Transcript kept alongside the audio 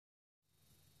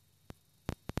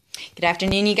Good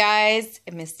afternoon, you guys.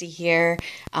 Misty here.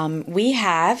 We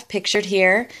have pictured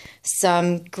here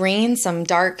some green, some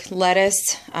dark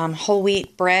lettuce, whole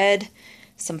wheat bread,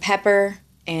 some pepper,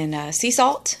 and sea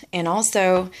salt, and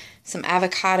also some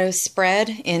avocado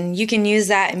spread. And you can use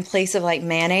that in place of like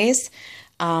mayonnaise.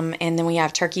 And then we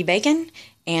have turkey bacon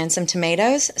and some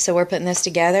tomatoes. So we're putting this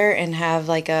together and have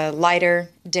like a lighter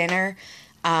dinner.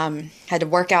 Had to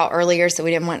work out earlier, so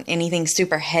we didn't want anything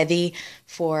super heavy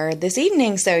for this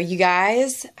evening. So you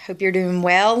guys, hope you're doing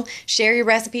well. Share your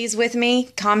recipes with me.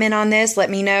 Comment on this.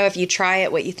 Let me know if you try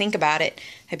it, what you think about it.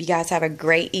 Hope you guys have a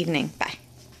great evening. Bye.